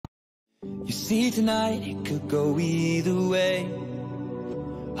You see, tonight it could go either way.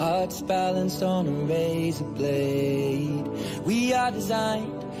 Hearts balanced on a razor blade. We are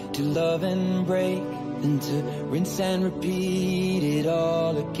designed to love and break, then to rinse and repeat it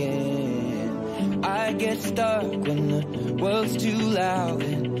all again. I get stuck when the world's too loud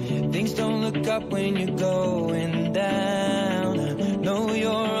and things don't look up when you're going down. I know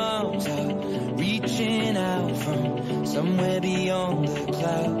your arms are reaching out from somewhere beyond the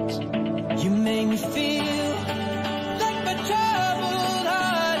clouds. You make me feel like my troubled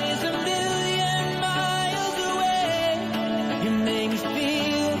heart is a million miles away. You make me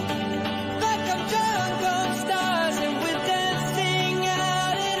feel like I'm drunk on stars and we're dancing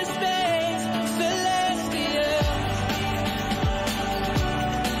out into space, celestial.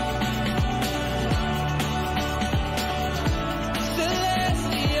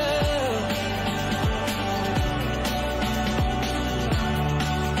 Celestial.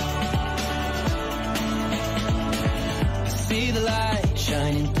 See the light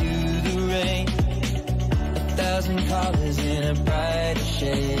shining through the rain, 1,000 colors in a brighter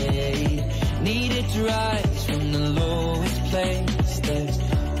shade. Needed to rise from the lowest place. There's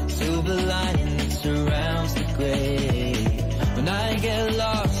a silver lining that surrounds the gray. When I get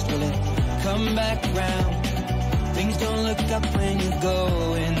lost, will it come back round? Things don't look up when you're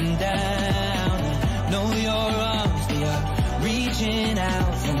going down. I know your arms, they are reaching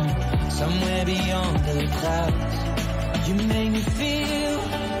out from somewhere beyond the clouds. You make me feel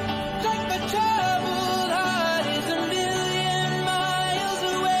like my troubled heart is a million miles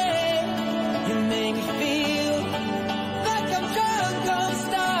away. You make me feel like I'm drunk on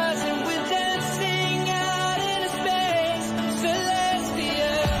stars and we're dancing out into space,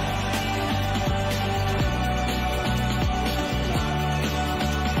 celestial.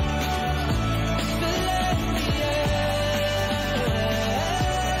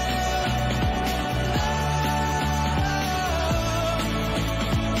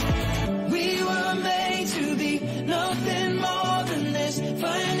 We were made to be nothing more than this,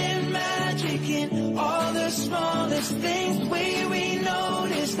 finding magic in all the smallest things. The way we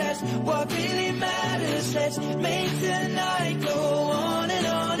notice, that's what really matters. Let's make the night go on.